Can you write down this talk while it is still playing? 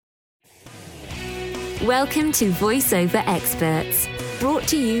Welcome to VoiceOver Experts, brought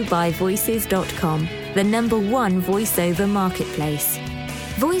to you by Voices.com, the #1 voiceover marketplace.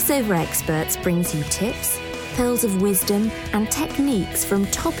 VoiceOver Experts brings you tips, pearls of wisdom, and techniques from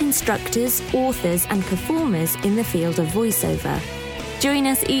top instructors, authors, and performers in the field of voiceover. Join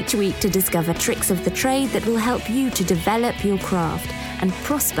us each week to discover tricks of the trade that will help you to develop your craft and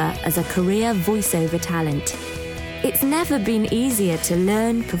prosper as a career voiceover talent. It's never been easier to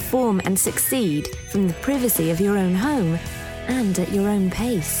learn, perform, and succeed from the privacy of your own home and at your own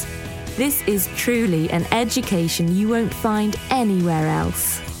pace. This is truly an education you won't find anywhere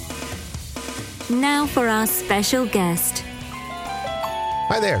else. Now for our special guest.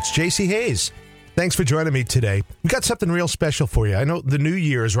 Hi there, it's JC Hayes. Thanks for joining me today. We've got something real special for you. I know the new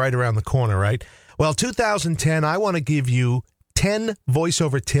year is right around the corner, right? Well, 2010, I want to give you 10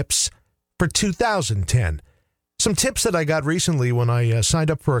 voiceover tips for 2010. Some tips that I got recently when I signed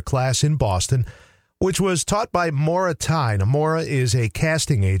up for a class in Boston, which was taught by Maura Tai. Now, Maura is a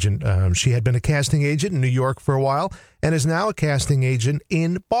casting agent. She had been a casting agent in New York for a while and is now a casting agent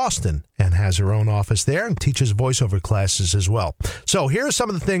in Boston and has her own office there and teaches voiceover classes as well. So here are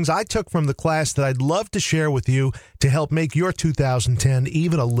some of the things I took from the class that I'd love to share with you to help make your 2010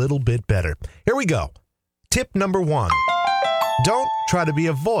 even a little bit better. Here we go. Tip number 1. Don't try to be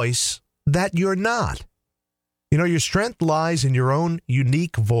a voice that you're not. You know, your strength lies in your own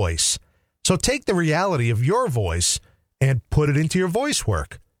unique voice. So take the reality of your voice and put it into your voice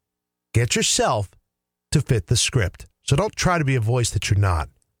work. Get yourself to fit the script. So don't try to be a voice that you're not.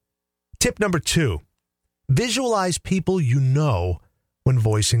 Tip number 2, visualize people you know when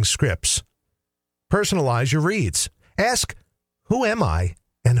voicing scripts. Personalize your reads. Ask, who am I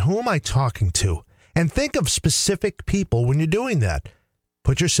and who am I talking to? And think of specific people when you're doing that.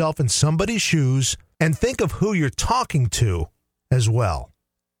 Put yourself in somebody's shoes and think of who you're talking to as well.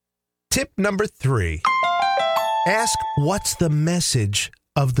 Tip number 3, ask what's the message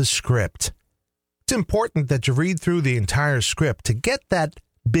of the script. It's important that you read through the entire script to get that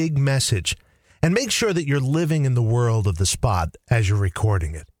big message and make sure that you're living in the world of the spot as you're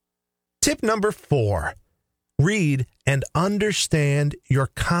recording it. Tip number 4, read and understand your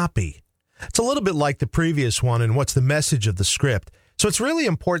copy. It's a little bit like the previous one and what's the message of the script. So it's really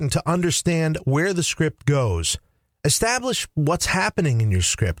important to understand where the script goes. Establish what's happening in your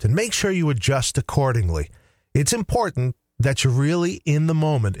script and make sure you adjust accordingly. It's important that you're really in the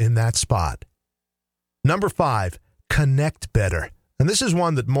moment in that spot. Number 5, connect better. And this is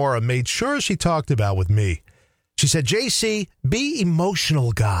one that Maura made sure she talked about with me. She said, JC, be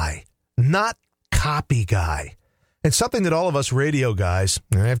emotional guy, not copy guy. It's something that all of us radio guys,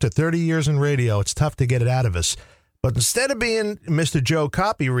 and after 30 years in radio, it's tough to get it out of us. But instead of being Mr. Joe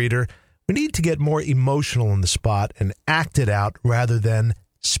copy reader, we need to get more emotional in the spot and act it out rather than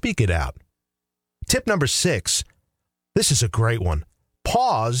speak it out. Tip number 6, this is a great one.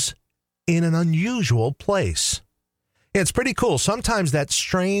 Pause in an unusual place. Yeah, it's pretty cool. Sometimes that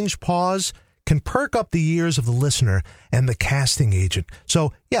strange pause can perk up the ears of the listener and the casting agent.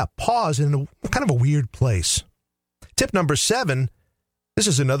 So, yeah, pause in a kind of a weird place. Tip number 7, this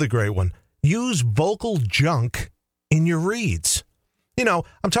is another great one. Use vocal junk in your reads. You know,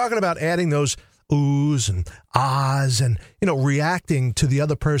 I'm talking about adding those oohs and ahs and, reacting to the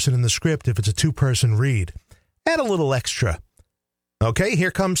other person in the script if it's a 2-person read. Add a little extra. Okay,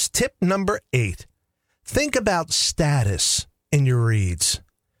 here comes tip number 8. Think about status in your reads.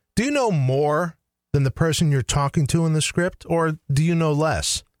 Do you know more than the person you're talking to in the script, or do you know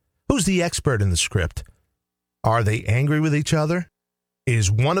less? Who's the expert in the script? Are they angry with each other?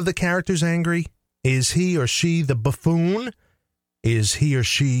 Is one of the characters angry? Is he or she the buffoon? Is he or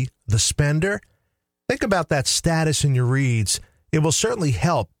she the spender? Think about that status in your reads. It will certainly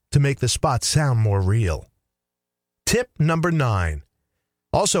help to make the spot sound more real. Tip number 9.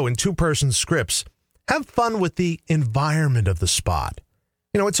 Also in 2-person scripts, have fun with the environment of the spot.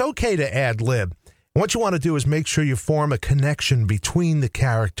 It's okay to ad-lib. What you want to do is make sure you form a connection between the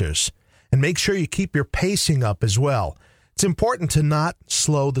characters and make sure you keep your pacing up as well. It's important to not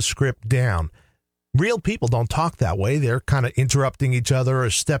slow the script down. Real people don't talk that way. They're kind of interrupting each other or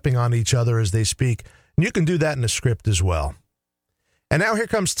stepping on each other as they speak. And you can do that in a script as well. And now here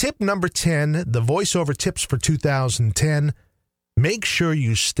comes tip number 10, the voiceover tips for 2010. Make sure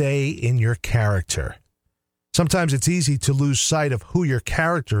you stay in your character. Sometimes it's easy to lose sight of who your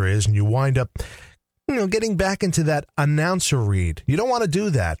character is and you wind up, getting back into that announcer read. You don't want to do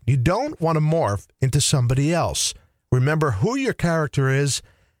that. You don't want to morph into somebody else. Remember who your character is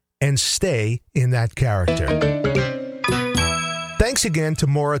and stay in that character. Thanks again to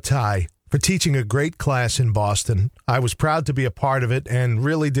Maura Tai for teaching a great class in Boston. I was proud to be a part of it and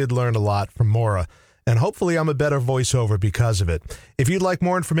really did learn a lot from Maura. and hopefully I'm a better voiceover because of it. If you'd like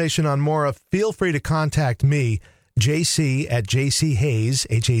more information on Maura, feel free to contact me,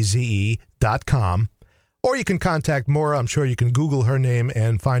 jc@jchaze.com. Or you can contact Maura. I'm sure you can Google her name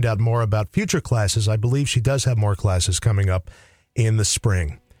and find out more about future classes. I believe she does have more classes coming up in the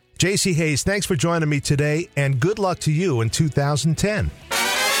spring. J.C. Hayes, thanks for joining me today, and good luck to you in 2010.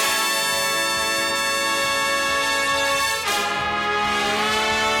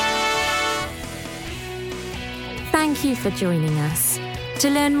 Thank you for joining us. To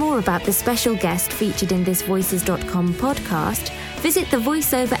learn more about the special guest featured in this Voices.com podcast, visit the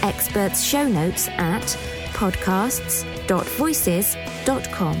VoiceOver Experts show notes at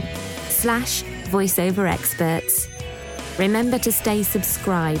podcasts.voices.com/voiceoverexperts. Remember to stay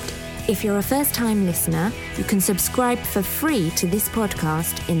subscribed. If you're a first-time listener, you can subscribe for free to this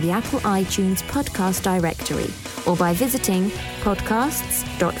podcast in the Apple iTunes podcast directory or by visiting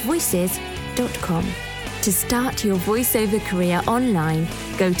podcasts.voices.com. To start your voiceover career online,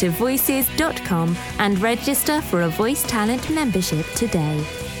 go to voices.com and register for a Voice Talent membership today.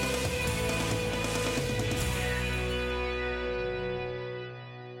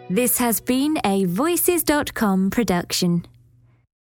 This has been a Voices.com production.